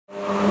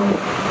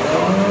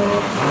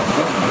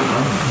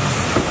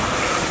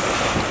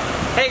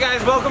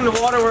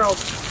Waterworld.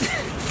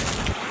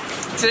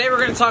 Today we're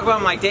going to talk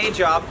about my day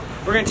job.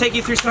 We're going to take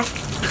you through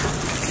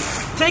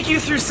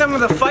some of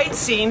the fight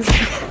scenes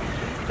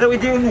that we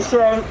do in the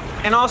show,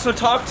 and also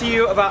talk to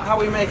you about how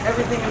we make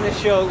everything in this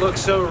show look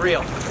so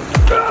real.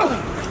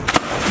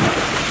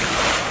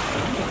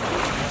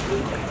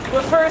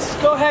 But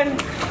first, go ahead and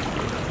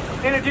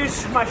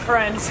introduce my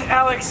friends,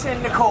 Alex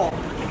and Nicole.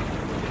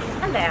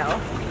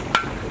 Hello.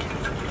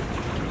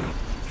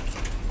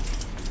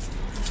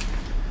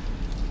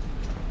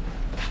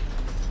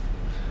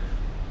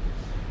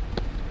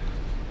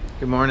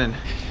 Good morning.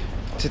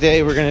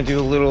 Today we're going to do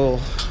a little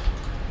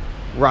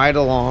ride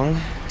along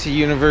to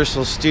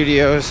Universal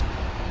Studios.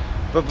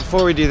 But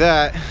before we do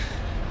that,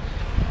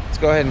 let's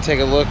go ahead and take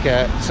a look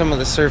at some of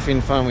the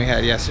surfing fun we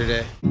had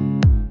yesterday.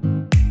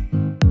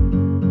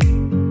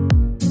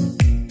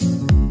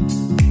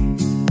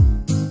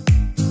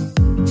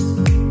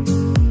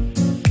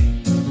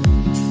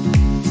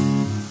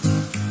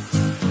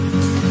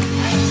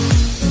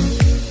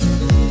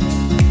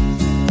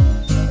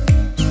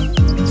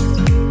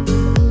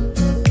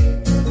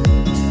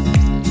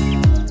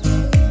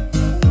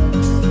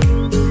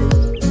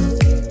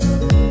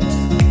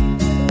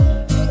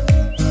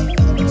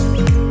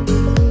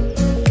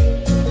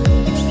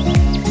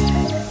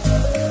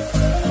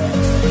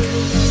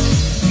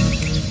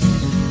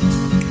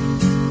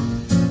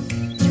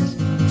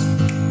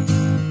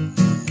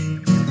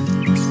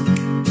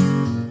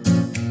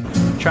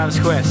 Travis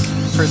Quist,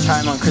 first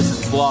time on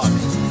Chris's vlog.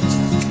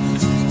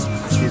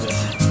 Let's do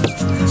this.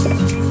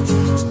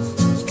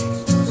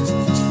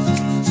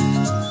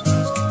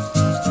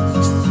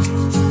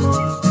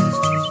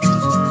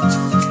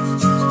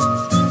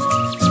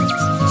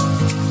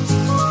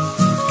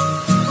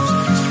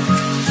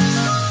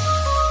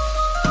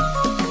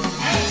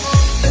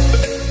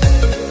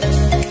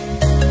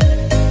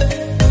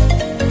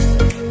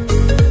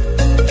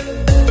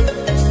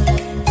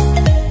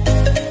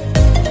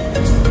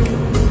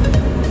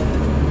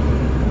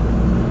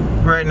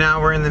 Right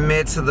now we're in the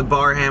midst of the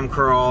Barham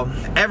crawl.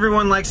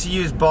 Everyone likes to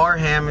use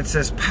Barham. It's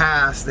this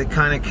pass that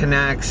kind of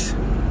connects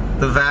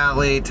the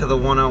valley to the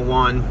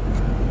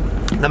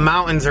 101. The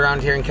mountains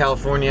around here in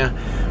California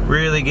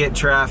really get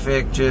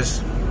traffic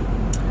just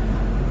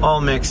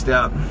all mixed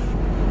up.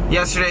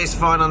 Yesterday's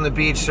fun on the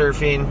beach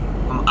surfing.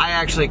 I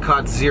actually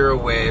caught 0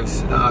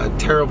 waves.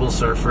 Terrible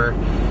surfer.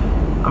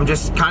 I'm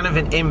just kind of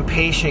an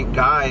impatient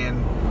guy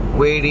and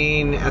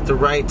waiting at the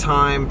right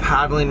time,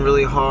 paddling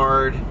really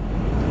hard.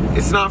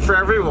 It's not for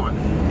everyone.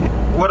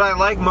 What I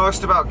like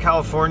most about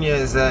California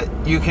is that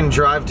you can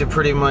drive to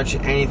pretty much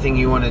anything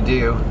you want to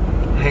do.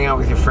 Hang out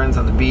with your friends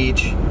on the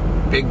beach.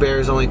 Big Bear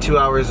is only 2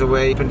 hours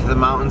away. Up into the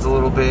mountains a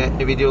little bit.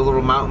 Maybe do a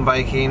little mountain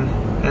biking.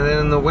 And then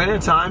in the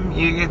wintertime,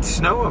 you get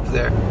snow up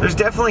there. There's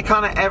definitely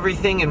kind of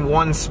everything in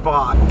one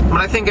spot.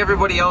 But I think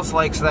everybody else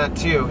likes that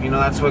too. You know,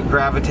 that's what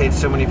gravitates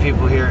so many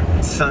people here.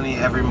 It's sunny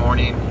every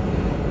morning.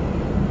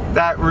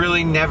 That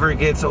really never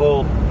gets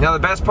old. Now the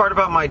best part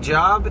about my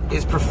job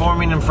is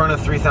performing in front of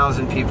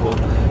 3,000 people.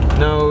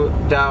 No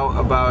doubt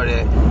about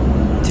it.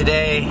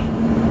 Today,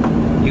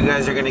 you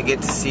guys are gonna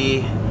get to see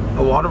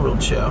a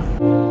Waterworld show.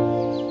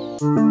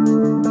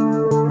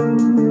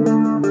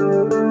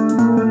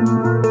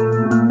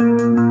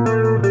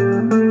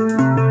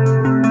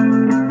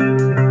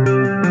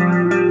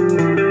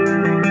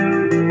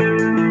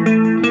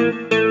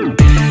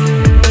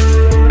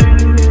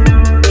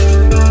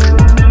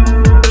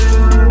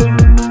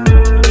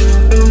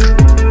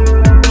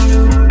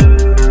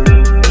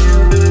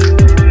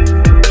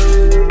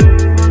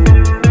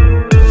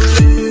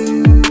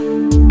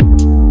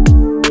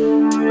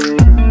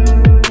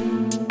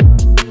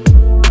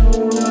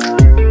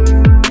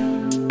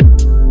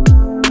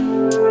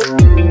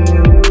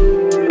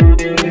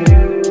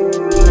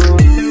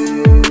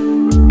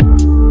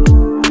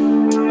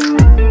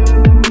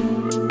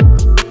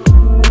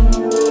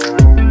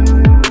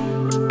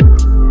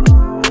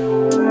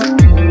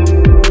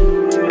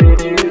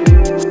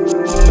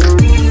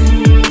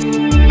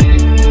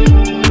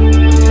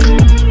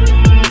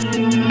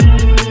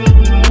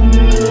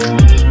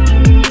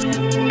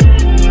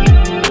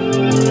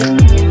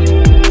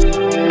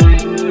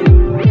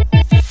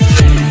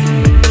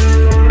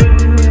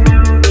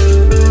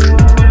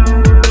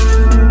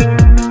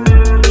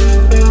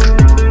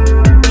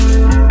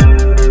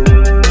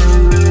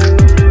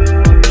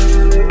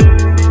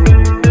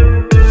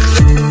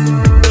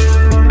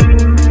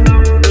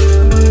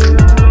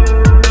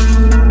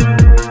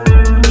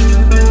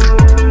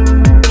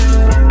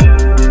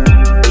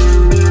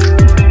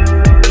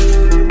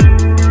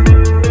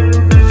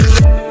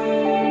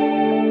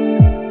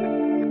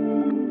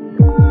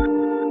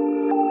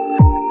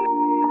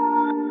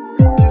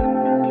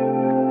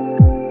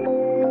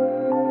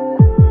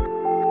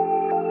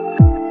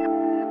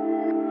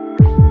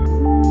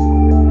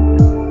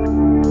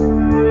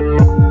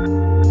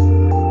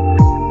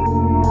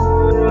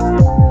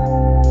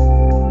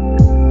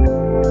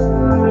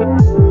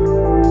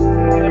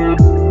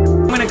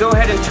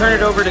 turn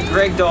it over to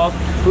Dolph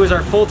who is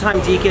our full-time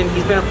deacon.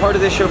 He's been a part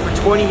of this show for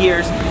 20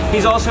 years.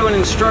 He's also an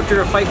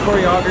instructor of fight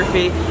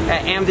choreography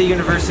at AMDA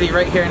University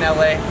right here in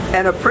LA.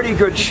 And a pretty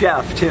good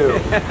chef, too.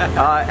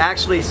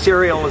 Actually,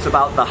 cereal was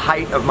about the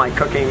height of my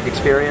cooking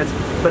experience.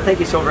 But thank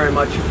you so very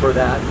much for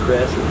that,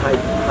 Chris. And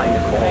hi,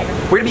 Nicole.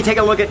 We're going to be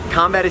taking a look at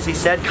combat, as he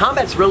said.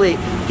 Combat's really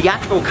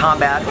theatrical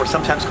combat, or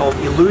sometimes called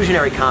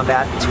illusionary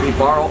combat. So we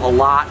borrow a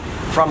lot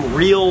from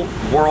real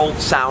world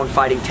sound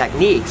fighting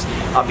techniques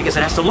because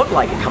it has to look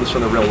like it comes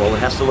from the real world. It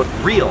has to look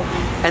real.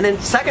 And then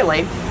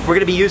secondly, we're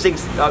going to be using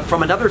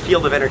from another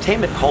field of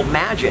entertainment called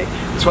magic.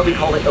 That's what we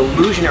call it,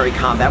 illusionary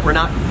combat. We're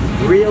not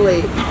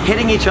really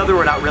hitting each other,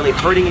 we're not really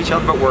hurting each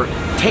other, but we're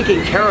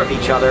taking care of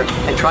each other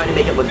and trying to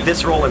make it look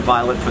visceral and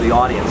violent for the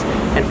audience.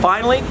 And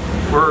finally,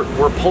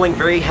 we're pulling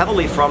very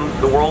heavily from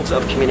the worlds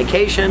of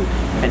communication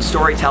and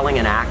storytelling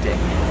and acting.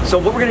 So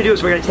what we're going to do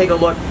is we're going to take a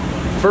look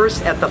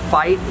first at the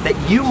fight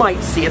that you might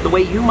see it, the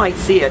way you might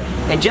see it,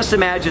 and just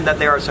imagine that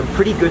there are some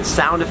pretty good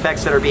sound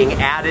effects that are being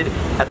added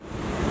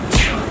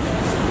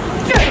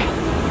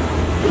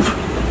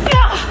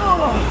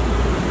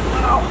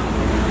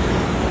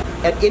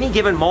at any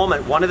given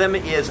moment. One of them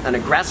is an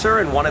aggressor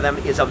and one of them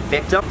is a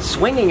victim.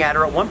 Swinging at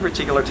her at one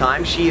particular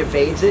time, she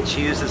evades it.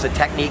 She uses a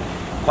technique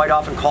quite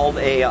often called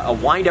a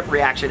wind-up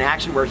reaction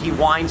action, where he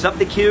winds up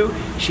the cue,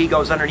 she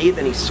goes underneath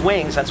and he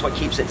swings. That's what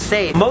keeps it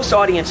safe. Most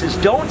audiences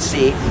don't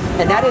see,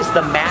 and that is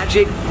the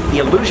magic, the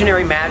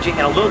illusionary magic,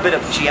 and a little bit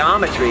of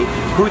geometry.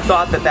 Who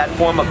thought that that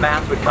form of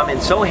math would come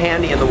in so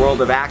handy in the world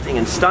of acting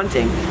and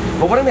stunting?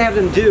 But what I'm going to have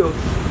them do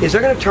is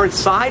they're going to turn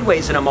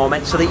sideways in a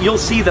moment so that you'll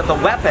see that the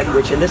weapon,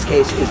 which in this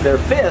case is their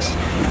fist,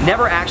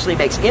 never actually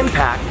makes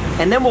impact.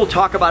 And then we'll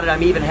talk about it.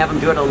 I'm even have them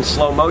do it in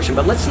slow motion.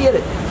 But let's see it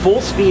at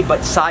full speed,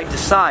 but side to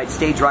side,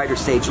 stage right or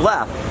stage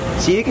left.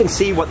 So you can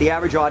see what the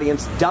average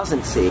audience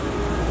doesn't see.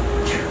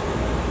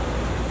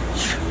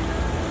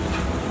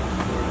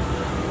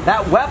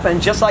 That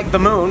weapon, just like the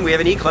moon, we have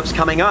an eclipse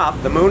coming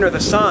up, the moon or the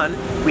sun,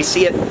 we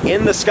see it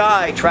in the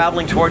sky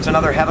traveling towards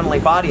another heavenly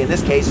body, in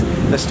this case,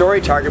 the story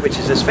target, which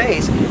is his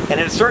face, and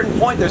at a certain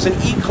point there's an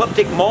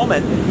ecliptic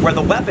moment where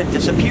the weapon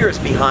disappears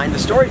behind the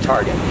story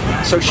target.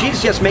 So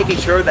she's just making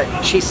sure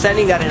that she's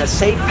sending that in a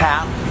safe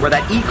path where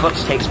that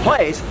eclipse takes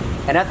place,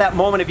 and at that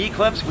moment of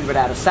eclipse we would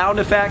add a sound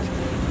effect,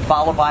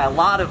 followed by a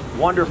lot of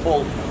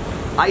wonderful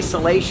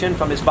isolation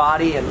from his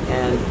body and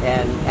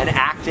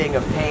acting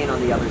of pain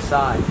on the other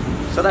side.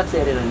 So that's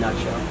it in a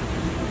nutshell.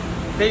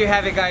 There you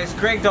have it, guys.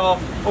 Greg Dolph,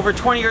 over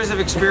 20 years of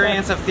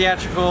experience of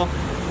theatrical,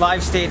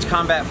 live stage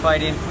combat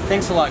fighting.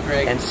 Thanks a lot,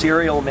 Greg. And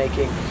cereal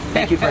making.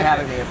 Thank you for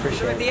having me. I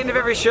appreciate it. At the end of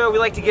every show, we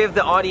like to give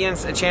the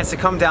audience a chance to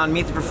come down,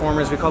 meet the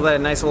performers. We call that a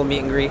nice little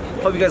meet and greet.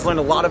 Hope you guys learned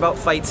a lot about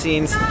fight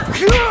scenes.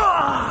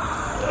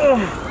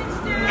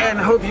 And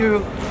hope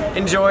you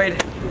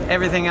enjoyed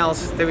everything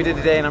else that we did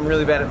today. And I'm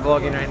really bad at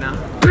vlogging right now.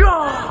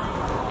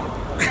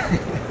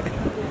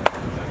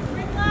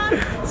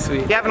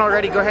 Sweet. If you haven't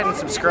already, go ahead and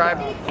subscribe.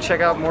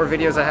 Check out more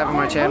videos I have on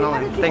my channel,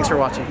 and thanks for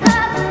watching.